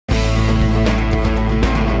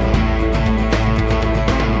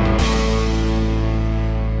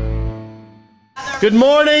Good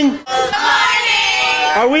morning. Good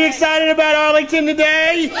morning. Are we excited about Arlington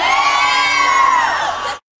today? Yeah!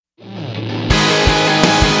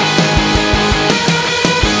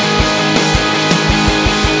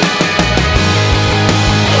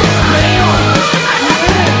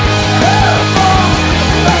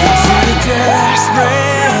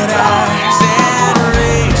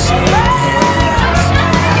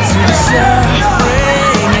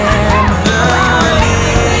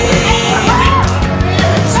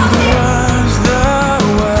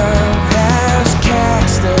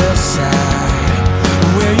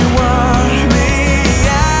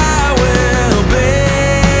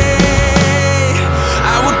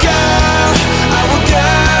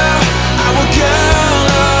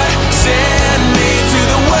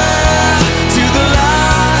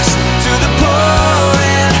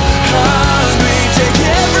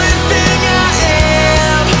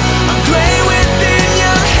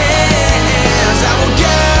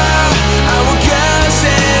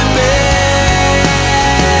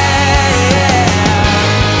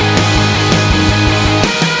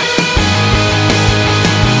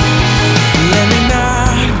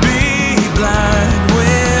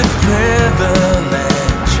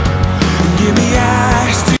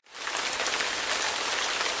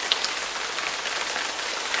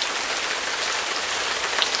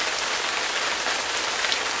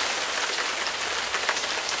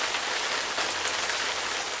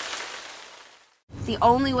 The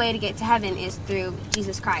only way to get to heaven is through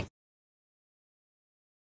Jesus Christ.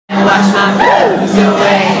 Wash my blues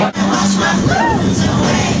away. Wash my blues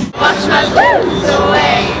away. Wash my blues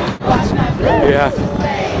away. Wash my blues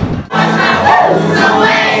away. Wash my blues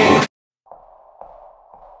away.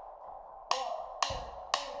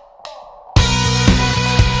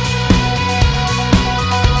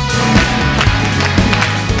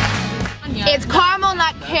 It's caramel,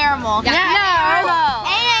 not caramel. Yeah.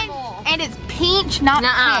 And it's peach, not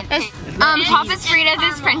peach. Papa's Fritas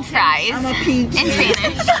is French fries. I'm a peach. In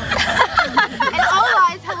Spanish. And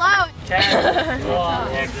hola is hello.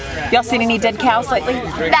 Y'all seen any dead cows lately?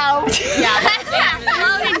 No. Yeah.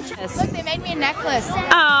 Look, they made me a necklace.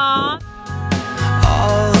 Aww.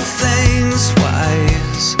 All things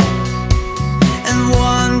wise and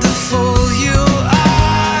wonderful you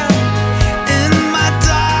are in my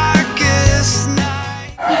darkest night.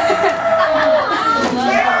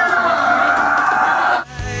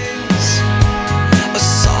 A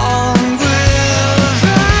song will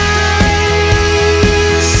rise.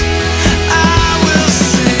 I will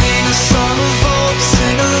sing a song of hope,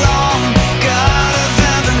 sing along. God of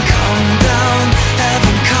heaven, come down,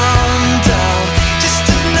 heaven, come down. Just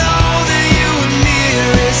to know that you are near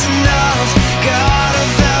is enough. God of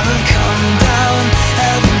heaven, come down,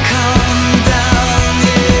 heaven, come down,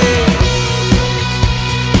 yeah.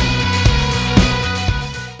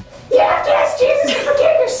 You have to ask Jesus to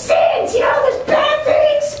forgive your sins, you know, those bad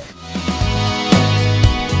things.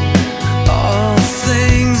 All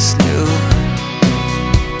things new,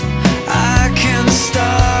 I can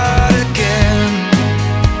start again.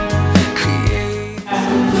 Create.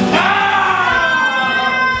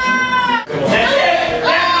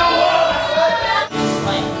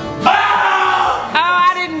 Oh,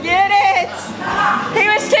 I didn't get it. He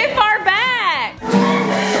was too far back.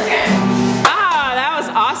 Oh, that was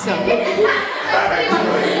awesome.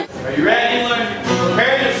 Are you ready?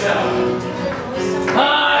 Prepare yourself.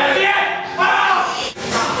 That's it!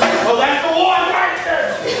 Oh, that's the one right there!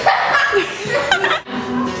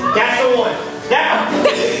 That's the one. That one.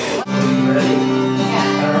 You ready? Yeah.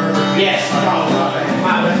 Yes.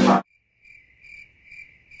 Wow, that's fine.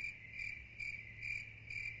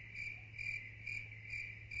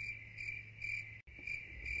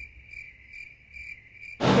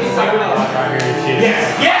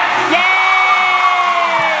 Yes. Yes. Yay!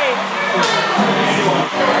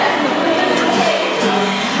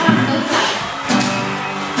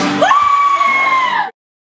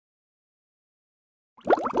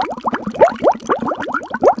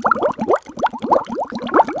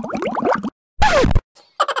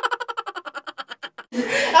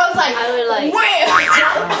 I was like,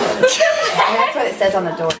 That's what it says on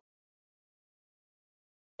the door.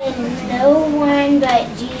 No one but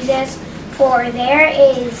Jesus, for there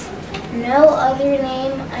is no other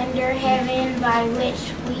name under heaven by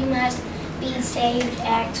which we must be saved.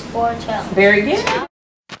 Acts 4:12. Very good.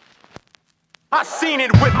 I seen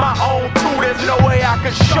it with my own two, there's no way I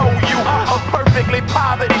could show you a perfectly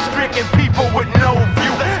poverty-stricken people with no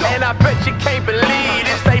view. And I bet you can't believe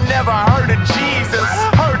this, they never heard of Jesus.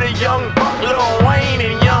 Heard of Young Buck, Lil Wayne,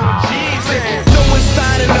 and Young Jesus. No one's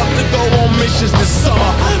signing up to go on missions this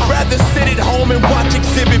summer. Rather sit at home and watch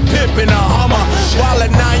Exhibit Pimp in a Hummer. while a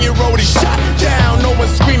 9-year-old is shot down. No one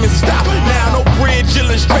screaming stop. Now no bridge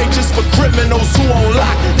illustrations for criminals who on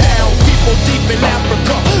lockdown. People deep in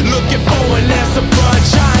Africa looking for an answer.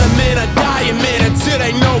 Chinamen are dying, man, until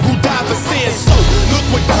they know who died for sin. So look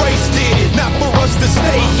what grace did. Not for us to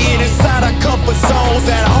stay here inside our comfort zones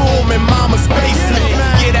at home in mama's basement.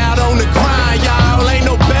 Get out on the grind, y'all. Ain't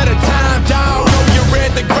no better time, dog. Know you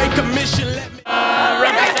read the Great Commission. Let me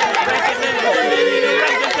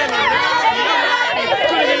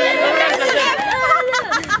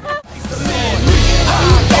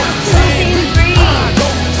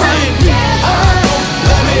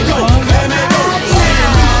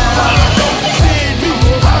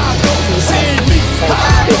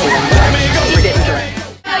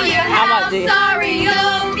Sorry,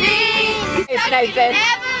 you'll be. Nathan.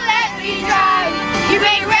 Never let me drive. You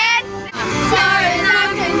ain't red. As far as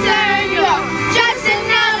I'm concerned, you're just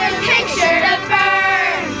another picture to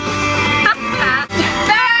burn.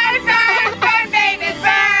 Burn, burn, burn, baby,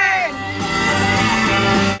 burn.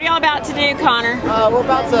 What are y'all about to do, Connor? We're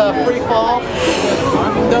about to free fall.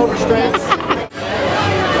 No restraints.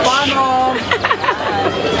 Bye, Mom.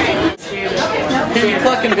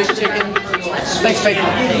 Clucking big chicken. Thanks, bacon.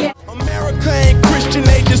 America ain't Christian,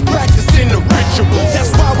 they just practicing the ritual.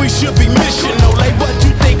 That's why we should be missional. Like what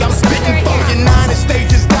you think I'm spitting for? United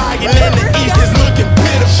States is dying and the East is looking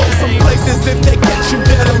pitiful. Some places if they catch you,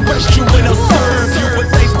 they'll arrest you and they'll serve you, but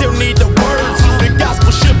they still need the words. The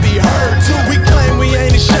gospel should be heard too. We claim we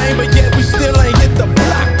ain't ashamed, but yet we still ain't hit the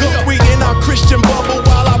block up. We in our Christian bubble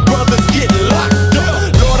while our brothers get locked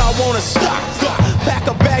up. Lord, I wanna stock up, pack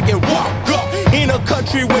a bag and walk up. In a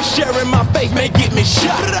country where sharing my faith may get me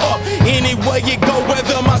shot up. Anywhere you go,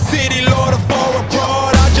 whether my city, Lord, or far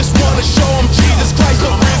abroad, I just wanna show them Jesus Christ, the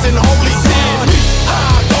risen holy. Send me,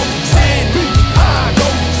 I go, send me, I go,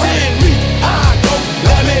 send me, I go,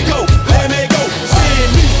 let me go, let me go,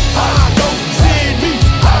 send me, I go, send me,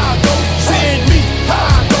 I go, send me,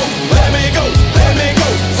 I go, let me go, let me go,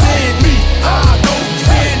 send me, I go,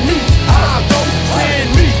 send me, I go, send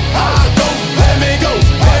me, I go, let me go,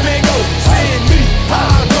 let me go, send me,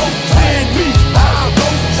 I go, send me, I go,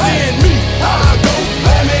 send me, I go,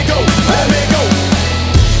 let me go, let me go.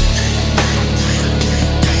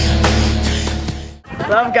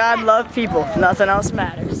 Love God, love people. Nothing else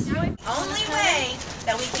matters. Only way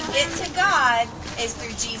that we can get to God is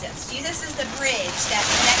through Jesus. Jesus is the bridge that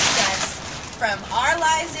connects us from our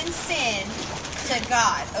lives in sin to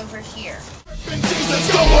God over here. Jesus,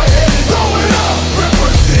 go ahead and throw it up.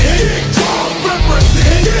 Represent, get drunk,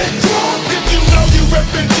 represent, get drunk. If you know you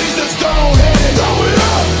reppin' Jesus, go ahead and throw it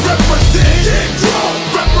up. Represent, get drunk,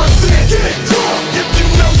 represent, get drunk. If you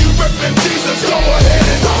know you reppin' Jesus, go ahead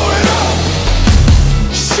and throw it up.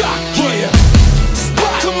 Shock, yeah,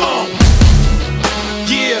 spot, come on,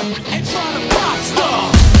 yeah, and try to pop star.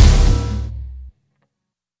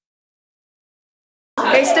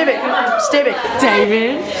 Hey, Stibic. Stibic.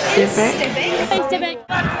 David. Stibic. Hey, Stibic.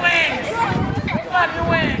 Clap your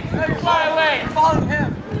wings. Fly away. Follow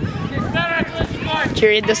him. Did you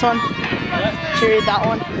read this one? Did you read that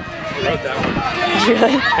one? I wrote that one. Did you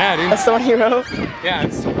really? Yeah, dude. That's the one you wrote? Yeah,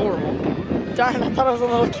 it's horrible. Darn, I thought it was a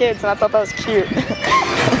little kid's and I thought that was cute.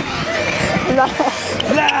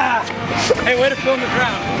 Hey, way to film the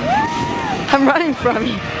ground. I'm running from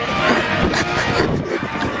you.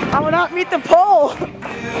 I will not meet the pole.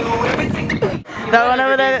 That one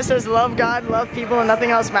over there that says love God, love people, and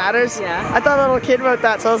nothing else matters. Yeah. I thought a little kid wrote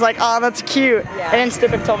that, so I was like, oh, that's cute. Yeah. And then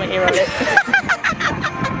Stibic told me he wrote it.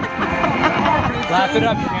 Laugh it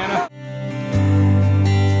up, Shanna.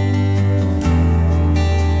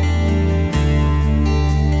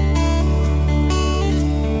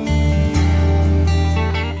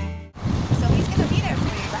 So he's going to be there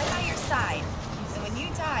for you, right by your side. And when you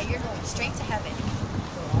die, you're going straight to heaven.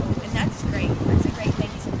 And that's great. That's a great thing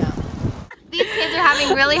to know. These kids are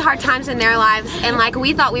having really hard times in their lives, and like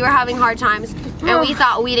we thought we were having hard times, and we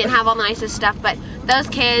thought we didn't have all the nicest stuff, but those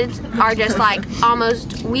kids are just like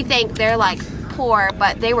almost, we think they're like poor,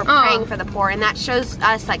 but they were praying for the poor, and that shows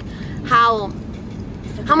us like how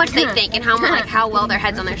much they think and how well their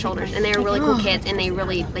heads on their shoulders, and they were really cool kids, and they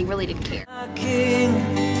really didn't care.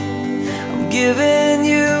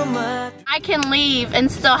 I can leave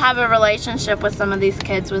and still have a relationship with some of these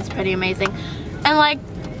kids was pretty amazing. And like,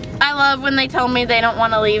 I love when they tell me they don't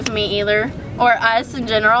want to leave me either, or us in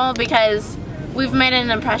general, because we've made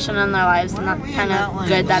an impression on their lives, and that's kind of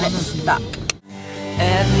good that it's stuck.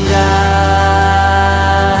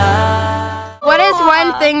 What is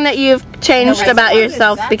one thing that you've changed about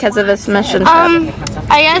yourself because of this mission trip?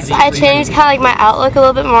 I guess I changed kind of like my outlook a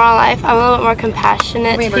little bit more on life. I'm a little bit more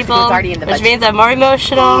compassionate to people, which means I'm more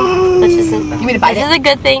emotional, which is a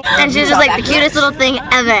good thing. And she's just like the cutest little thing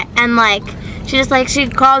ever. And like, she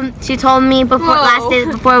told me before last day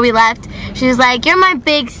before we left, she was like, "You're my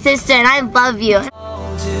big sister and I love you."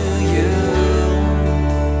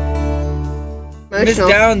 Miss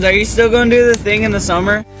Downs, are you still going to do the thing in the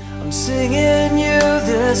summer? I'm singing you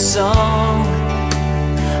this song.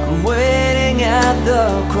 I'm waiting at the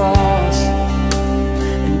cross,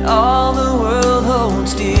 and all the world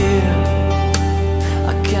holds dear.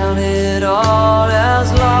 I count it all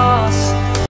as lost.